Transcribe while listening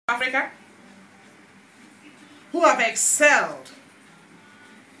Africa who have excelled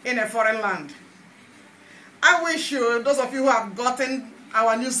in a foreign land. I wish you, those of you who have gotten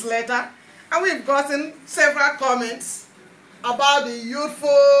our newsletter, and we've gotten several comments about the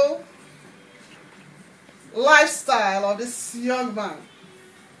youthful lifestyle of this young man,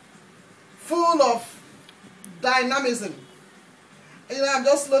 full of dynamism. You know, I'm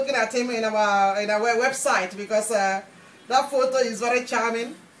just looking at him in our website because that photo is very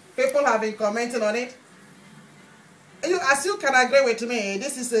charming. People have been commenting on it. As you can agree with me,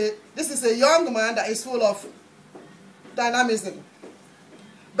 this is a young man that is full of dynamism,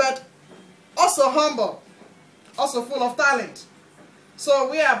 but also humble, also full of talent. So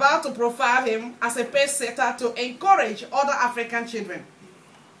we are about to profile him as a pace setter to encourage other African children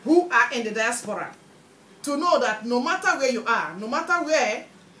who are in the diaspora to know that no matter where you are, no matter where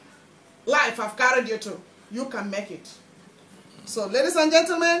life have carried you to, you can make it. So ladies and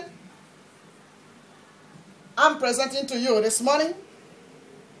gentlemen, I'm presenting to you this morning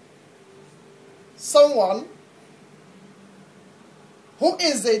someone who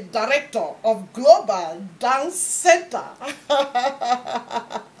is the director of Global Dance Center.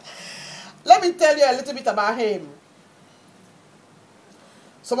 Let me tell you a little bit about him.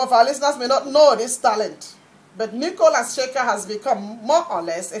 Some of our listeners may not know this talent, but Nicholas Shaker has become more or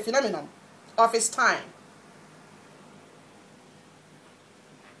less a phenomenon of his time.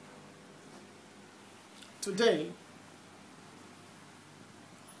 Today,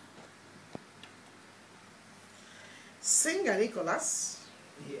 singer Nicholas,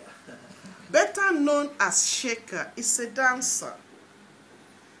 better known as Shaker, is a dancer,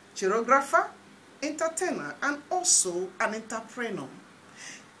 choreographer, entertainer, and also an entrepreneur.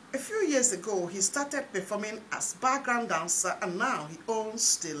 A few years ago, he started performing as background dancer, and now he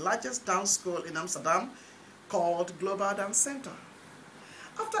owns the largest dance school in Amsterdam called Global Dance Center.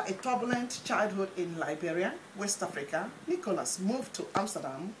 After a turbulent childhood in Liberia, West Africa, Nicholas moved to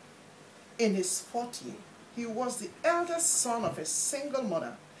Amsterdam in his 4th year. He was the eldest son of a single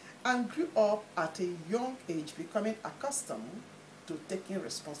mother and grew up at a young age, becoming accustomed to taking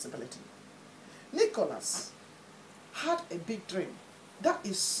responsibility. Nicholas had a big dream, that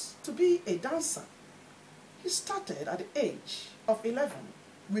is to be a dancer. He started at the age of 11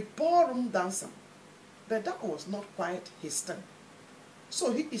 with ballroom dancing, but that was not quite his thing.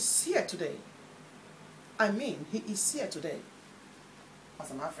 So he is here today. He is here today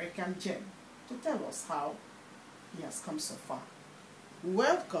as an African gem to tell us how he has come so far.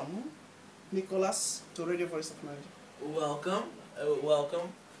 Welcome, Nicholas, to Radio Voice of Naija. Welcome,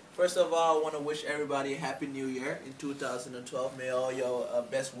 welcome. First of all, I want to wish everybody a Happy New Year in 2012. May all your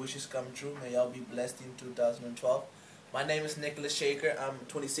best wishes come true. May y'all be blessed in 2012. My name is Nicholas Shaker. I'm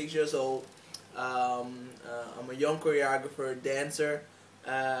 26 years old. I'm a young choreographer, dancer,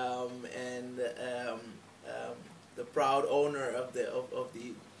 and the proud owner of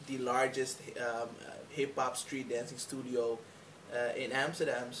the largest hip-hop street dancing studio in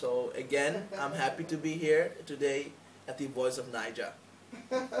Amsterdam. So again, I'm happy to be here today at the Voice of Naija.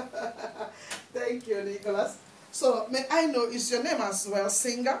 Thank you, Nicholas. So may I know, is your name as well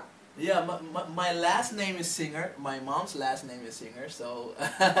Singer? Yeah, my last name is Singer. My mom's last name is Singer, so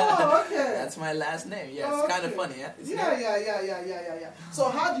oh, okay. That's my last name. Yeah, it's okay. kind of funny, yeah? Yeah. So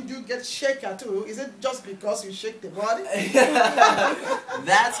how did you get Shaker too? Is it just because you shake the body?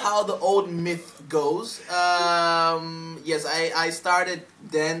 That's how the old myth goes. Yes, I started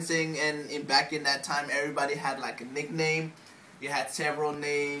dancing, and back in that time, everybody had like a nickname. You had several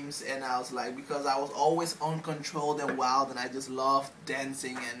names, and I was like, because I was always uncontrolled and wild, and I just loved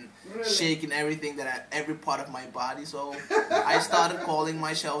dancing and shaking everything every part of my body. So I started calling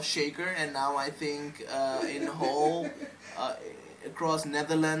myself Shaker, and now I think in the whole across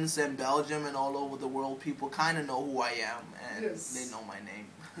Netherlands and Belgium and all over the world, people kind of know who I am, and they know my name.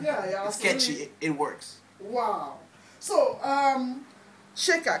 Yeah, it's catchy. It works. Wow. So,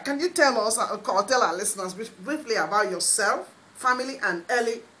 Shaker, can you tell us or tell our listeners briefly about yourself, family, and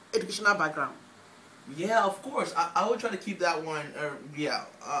early educational background? Yeah, of course. I will try to keep that one. I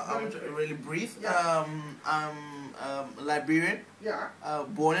will try to really brief. Yeah. I'm Liberian. Yeah.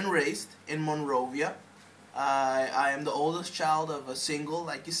 Born and raised in Monrovia. I am the oldest child of a single,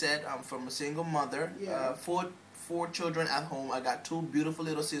 like you said. I'm from a single mother. Yeah. Four children at home. I got 2 beautiful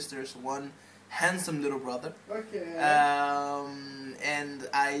little sisters, one handsome little brother. Okay. And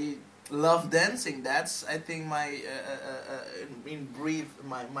I love dancing. That's, I think, my in brief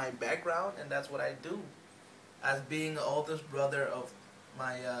my background, and that's what I do. As being the oldest brother of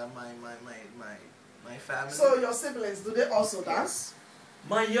my family. So your siblings, do they also dance?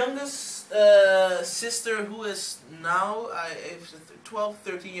 My youngest sister, who is now 12,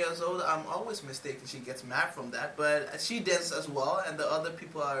 13 years old, I'm always mistaken. She gets mad from that, but she dances as well, and the other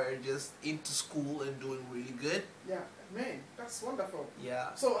people are just into school and doing really good. Yeah, man, that's wonderful.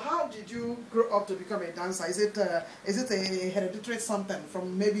 Yeah. So how did you grow up to become a dancer? Is it a hereditary something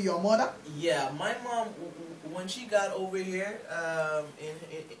from maybe your mother? Yeah, my mom, when she got over here,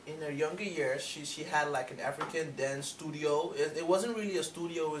 in her younger years, she had like an African dance studio. It wasn't really a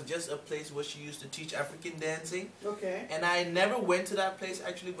studio, it was just a place where she used to teach African dancing. Okay. And I never went to that place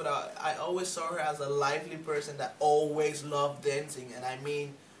actually, but I always saw her as a lively person that always loved dancing. And I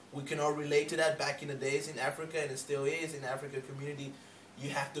mean, we can all relate to that back in the days in Africa, and it still is in the African community.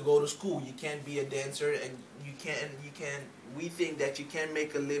 You have to go to school. You can't be a dancer, and we think that you can't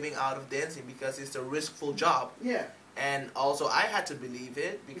make a living out of dancing because it's a riskful job. Yeah. And also I had to believe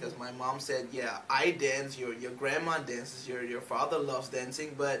it because my mom said, yeah, I dance, your grandma dances, your father loves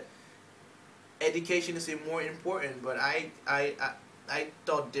dancing, but education is more important. But I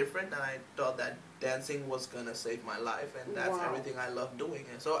thought different, and I thought that dancing was gonna save my life, and that's Wow. everything I love doing.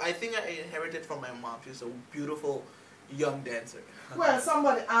 And so I think I inherited from my mom. She's a beautiful young dancer. Well,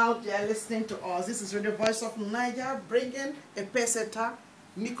 somebody out there listening to us, this is Radio Voice of Naija, bringing a peseta,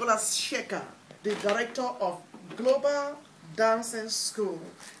 Nicholas Shekhar, the director of Global Dancing School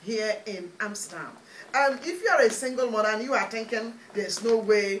here in Amsterdam. And if you are a single mother and you are thinking there's no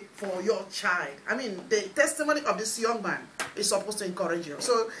way for your child, I mean, the testimony of this young man is supposed to encourage you.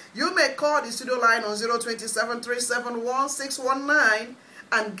 So you may call the studio line on 027-371-619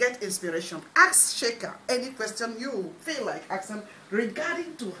 and get inspiration. Ask Shekhar any question you feel like asking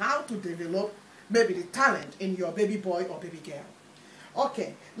regarding to how to develop maybe the talent in your baby boy or baby girl.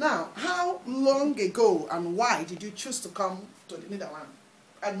 Okay, now, how long ago and why did you choose to come to the Netherlands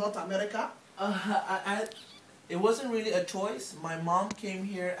and North America? It wasn't really a choice. My mom came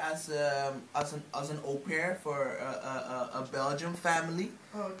here as an au pair for a Belgian family.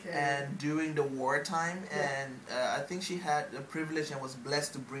 Okay. And during the wartime, Yeah. and I think she had the privilege and was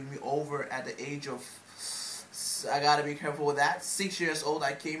blessed to bring me over at the age of, I gotta be careful with that, 6 years old.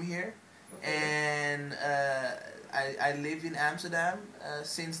 I came here, Okay. and I lived in Amsterdam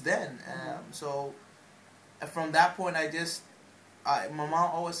since then. So from that point, my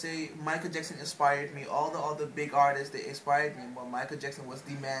mom always say Michael Jackson inspired me. All the other big artists, they inspired me, but Michael Jackson was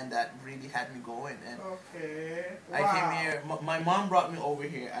the man that really had me going. And Okay. Wow. I came here. My mom brought me over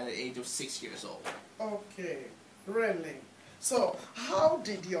here at the age of 6 years old. Okay, really. So, how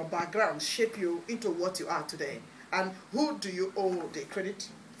did your background shape you into what you are today? And who do you owe the credit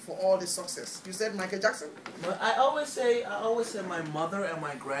for all the success? You said Michael Jackson? But I always say my mother and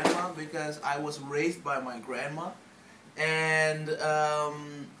my grandma, because I was raised by my grandma. And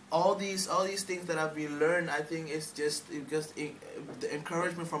all these things that I've been learned, I think it's just the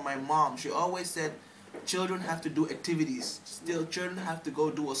encouragement from my mom. She always said, children have to do activities. Still, children have to go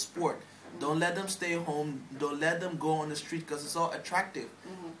do a sport. Don't let them stay home. Don't let them go on the street because it's all attractive.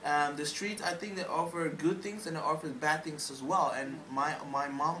 The streets, I think they offer good things and they offer bad things as well. And my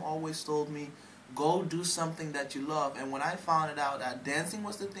mom always told me, go do something that you love. And when I found out that dancing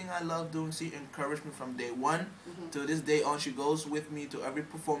was the thing I loved doing, she encouraged me from day one to this day on. She goes with me to every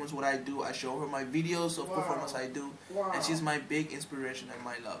performance what I do. I show her my videos of performance I do. Wow. And she's my big inspiration and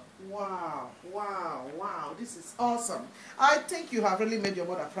my love. Wow, wow, wow. This is awesome. I think you have really made your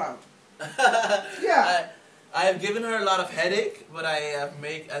mother proud. Yeah. I have given her a lot of headache, but I'm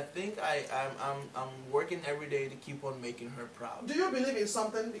working every day to keep on making her proud. Do you believe in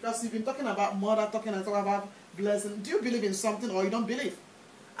something? Because you've been talking about mother, talking about blessing. Do you believe in something or you don't believe?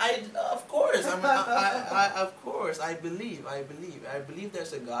 Of course. Of course, I believe. I believe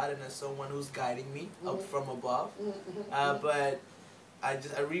there's a God and there's someone who's guiding me up from above. But I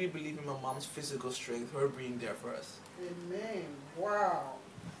really believe in my mom's physical strength, her being there for us. Amen. Wow.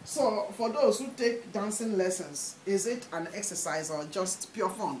 So, for those who take dancing lessons, is it an exercise or just pure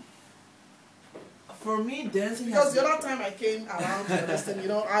fun? For me, dancing because the other time I came around to listen,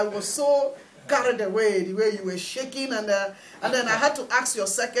 I was so carried away the way you were shaking, and then I had to ask your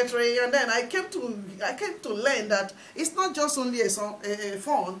secretary, and then I came to learn that it's not just only a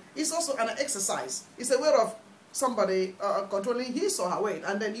fun, it's also an exercise. It's a way of somebody controlling his or her weight,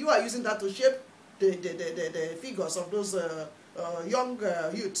 and then you are using that to shape the figures of those young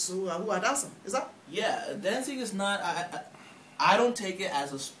youths who are dancing. Is that? Yeah, dancing is not. I don't take it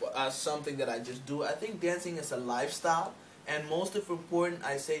as something that I just do. I think dancing is a lifestyle, and most of important,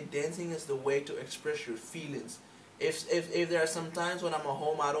 I say dancing is the way to express your feelings. If there are some times when I'm at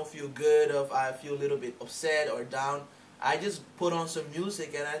home, I don't feel good, or if I feel a little bit upset or down, I just put on some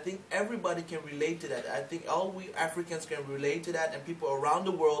music, and I think everybody can relate to that. I think all we Africans can relate to that, and people around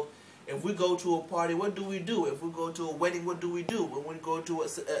the world. If we go to a party, what do we do? If we go to a wedding, what do we do? When we go to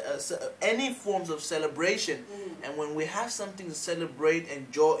any forms of celebration, and when we have something to celebrate,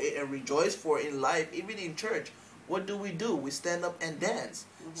 enjoy, and rejoice for in life, even in church, what do? We stand up and dance.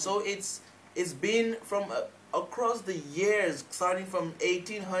 So it's been from across the years, starting from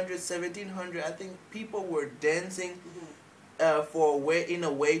 1800, 1700. I think people were dancing in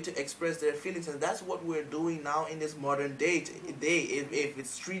a way to express their feelings, and that's what we're doing now in this modern day. If it's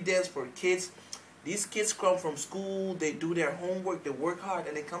street dance for kids, these kids come from school, they do their homework, they work hard,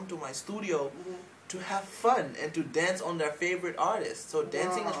 and they come to my studio to have fun and to dance on their favorite artists. So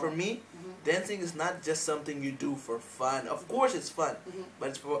dancing is, for me, dancing is not just something you do for fun. Of course it's fun,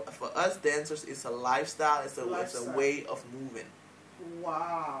 but for us dancers, it's a lifestyle. It's a way of moving.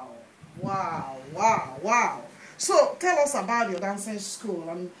 Wow. So tell us about your dancing school,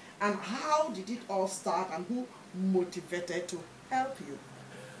 and how did it all start, and who motivated to help you?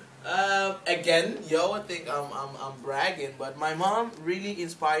 Again, I think I'm bragging, but my mom really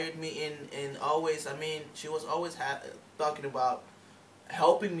inspired me in always. I mean, she was always talking about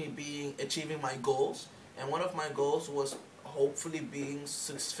helping me achieving my goals, and one of my goals was hopefully being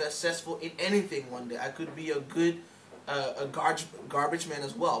successful in anything one day. I could be a good garbage man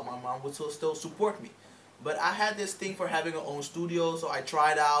as well. My mom would still support me. But I had this thing for having our own studio, so I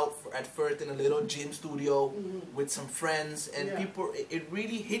tried out at first in a little gym studio with some friends, and people, it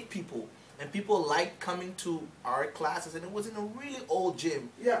really hit people, and people liked coming to our classes, and it was in a really old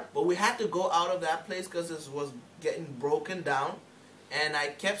gym. Yeah. But we had to go out of that place because it was getting broken down, and I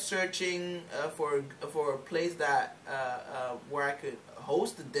kept searching for a place that where I could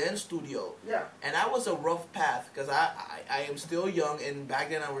host the dance studio. Yeah. And that was a rough path because I am still young, and back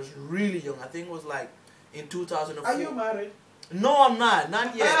then I was really young. I think it was like in 2004. Are you married? No, I'm not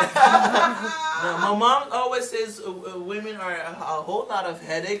yet. No, my mom always says women are a whole lot of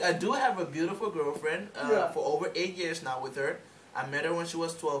headache. I do have a beautiful girlfriend for over 8 years now with her. I met her when she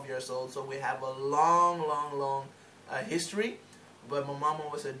was 12 years old, so we have a long history. But my mom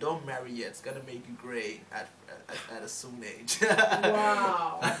always said, don't marry yet. It's going to make you gray at a soon age.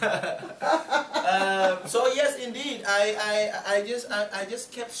 Wow. So yes, indeed, I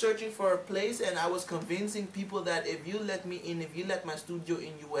just kept searching for a place, and I was convincing people that if you let me in, if you let my studio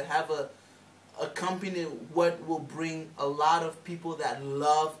in, you will have a company what will bring a lot of people that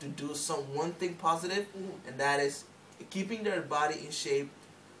love to do one thing positive, and that is keeping their body in shape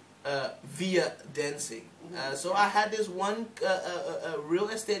via dancing. So I had this one real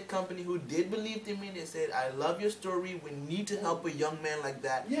estate company who did believe in me. They said, I love your story. We need to help a young man like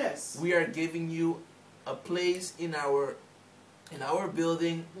that. Yes. We are giving you a place in our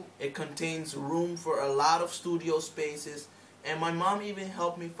building. It contains room for a lot of studio spaces. And my mom even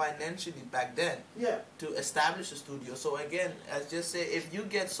helped me financially back then to establish a studio. So again, as just say, if you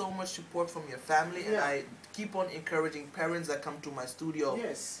get so much support from your family, and I keep on encouraging parents that come to my studio,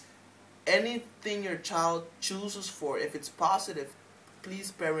 anything your child chooses for, if it's positive,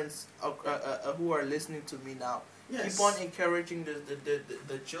 please parents who are listening to me now, keep on encouraging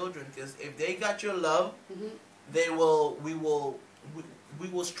the children, because if they got your love, we will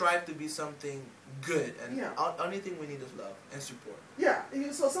strive to be something good, and only thing we need is love and support. Yeah,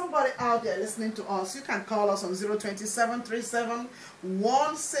 so somebody out there listening to us, you can call us on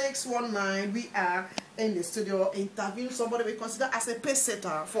 027371619. We are in the studio interviewing somebody we consider as a pace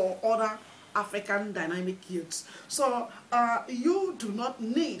setter for other African dynamic youths. So you do not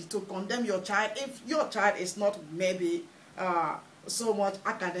need to condemn your child if your child is not maybe so much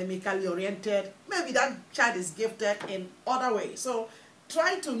academically oriented. Maybe that child is gifted in other ways. So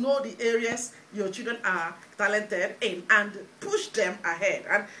try to know the areas your children are talented in and push them ahead.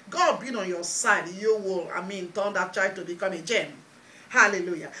 And God being on your side, you will, turn that child to become a gem.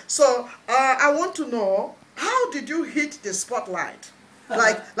 Hallelujah. So I want to know, how did you hit the spotlight?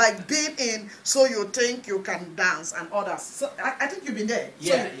 Like being in So You Think You Can Dance and others. So I think you've been there.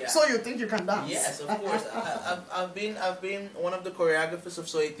 So You Think You Can Dance. Yes, of course. I've been one of the choreographers of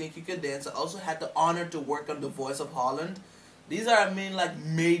So You Think You Can Dance. I also had the honor to work on The Voice of Holland. These are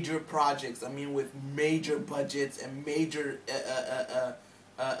major projects. with major budgets and major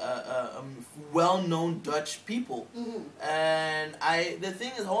well-known Dutch people. And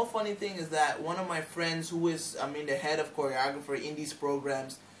the whole funny thing is that one of my friends who is the head of choreographer in these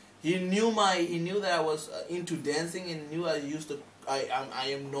programs, he knew that I was into dancing, and knew I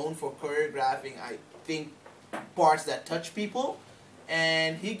am known for choreographing, I think, parts that touch people.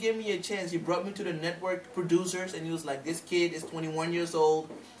 And he gave me a chance. He brought me to the network producers, and he was like, this kid is 21 years old,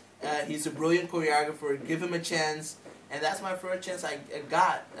 he's a brilliant choreographer, give him a chance. and that's my first chance I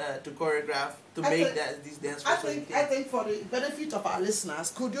got to choreograph to these dance I think for the benefit of our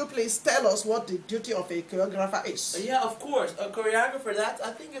listeners, could you please tell us what the duty of a choreographer is? Yeah, of course. A choreographer.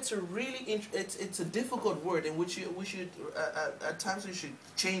 I think it's a really it's a difficult word, in which we should at times we should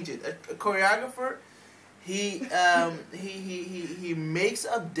change it. A choreographer, he makes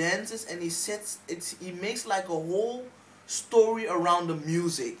up dances, and he makes like a whole story around the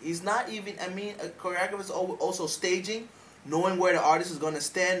music. He's not even, I mean, a choreographer is also staging, knowing where the artist is going to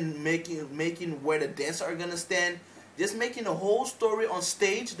stand, making where the dancers are going to stand, just making a whole story on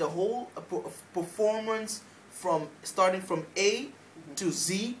stage, the whole performance starting from A to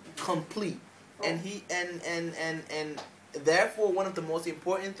Z complete. And he and therefore one of the most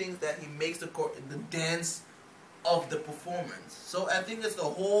important things that he makes the dance of the performance. So I think it's the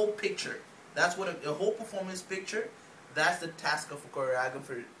whole picture. That's what a whole performance picture. That's the task of a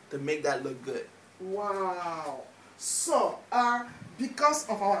choreographer, to make that look good. Wow. So, because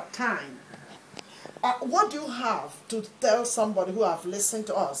of our time, what do you have to tell somebody who have listened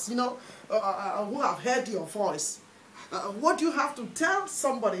to us, who have heard your voice? What do you have to tell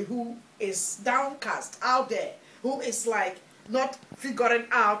somebody who is downcast out there, who is like not figuring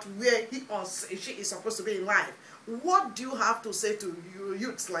out where he or she is supposed to be in life? What do you have to say to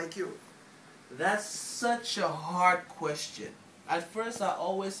youths like you? That's such a hard question. At first, I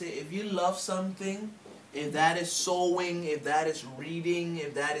always say, if you love something, if that is sewing, if that is reading,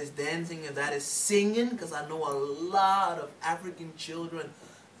 if that is dancing, if that is singing, because I know a lot of African children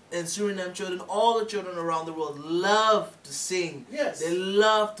and Suriname children, all the children around the world love to sing. Yes. They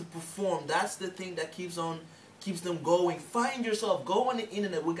love to perform. That's the thing that keeps them going. Find yourself. Go on the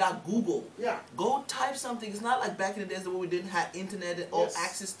internet. We got Google. Yeah. Go type something. It's not like back in the days where we didn't have internet and all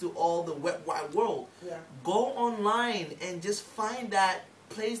access to all the wide world. Yeah. Go online and just find that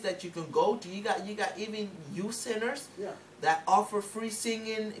place that you can go to. You got even youth centers that offer free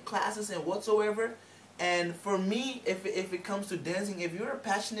singing classes and whatsoever. And for me, if it comes to dancing, if you're a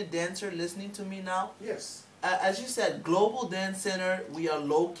passionate dancer listening to me now, yes. As you said, Global Dance Center, we are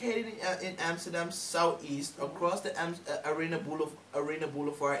located in Amsterdam Southeast, across the Arena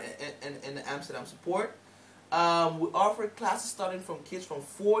Boulevard and the Amsterdam Support. We offer classes starting from kids from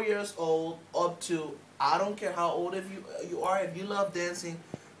 4 years old up to, I don't care how old you are, if you love dancing,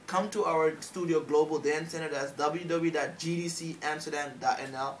 come to our studio, Global Dance Center. That's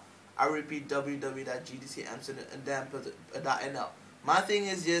www.gdcamsterdam.nl. I repeat, www.gdcamsterdam.nl. My thing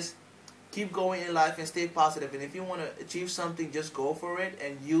is just keep going in life and stay positive. And if you want to achieve something, just go for it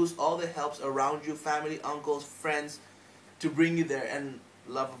and use all the helps around you, family, uncles, friends, to bring you there, and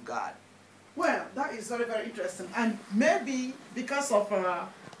love of God. Well, that is very, very interesting. And maybe because of the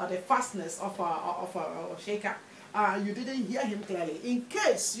fastness of Sheikha, you didn't hear him clearly. In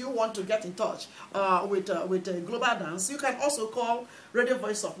case you want to get in touch with Global Dance, you can also call Radio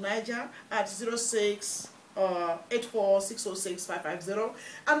Voice of Naija at 06-84-606-550,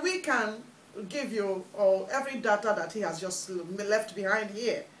 and we can give you every data that he has just left behind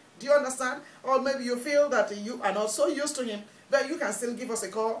here. Do you understand? Or maybe you feel that you are not so used to him, but you can still give us a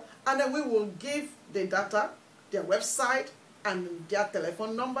call, and then we will give the data, their website, and their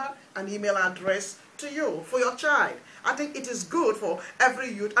telephone number and email address to you for your child. I think it is good for every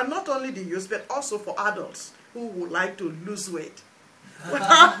youth, and not only the youth, but also for adults who would like to lose weight.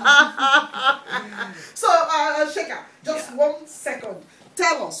 So, Sheikha, just 1 second.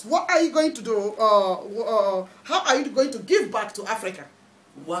 Tell us, what are you going to do? How are you going to give back to Africa?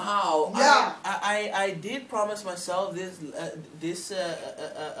 Wow! Yeah. I did promise myself this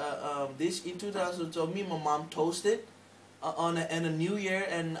in 2012. Me and my mom toasted on a new year,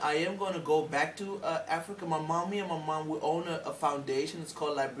 and I am going to go back to Africa. Me and my mom, we own a foundation. It's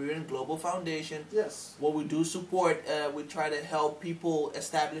called Liberian Global Foundation. Yes. What we do support, we try to help people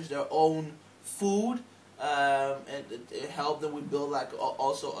establish their own food, and help them. We build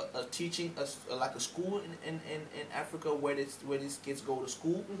also a teaching, like a school in Africa where these kids go to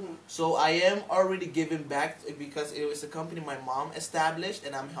school. Mm-hmm. So I am already giving back, because it was a company my mom established,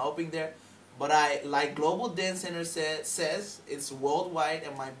 and I'm helping there. But like Global Dance Center says, it's worldwide,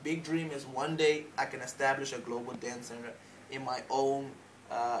 and my big dream is one day I can establish a Global Dance Center in my own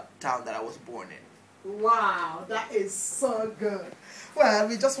town that I was born in. Wow, that is so good. Well,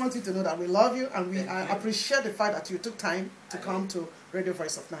 we just want you to know that we love you, and we appreciate the fact that you took time to come to Radio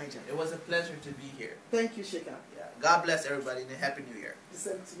Voice of Naija. It was a pleasure to be here. Thank you, Sheikha. Yeah. God bless everybody, and a Happy New Year.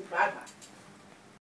 Bye-bye.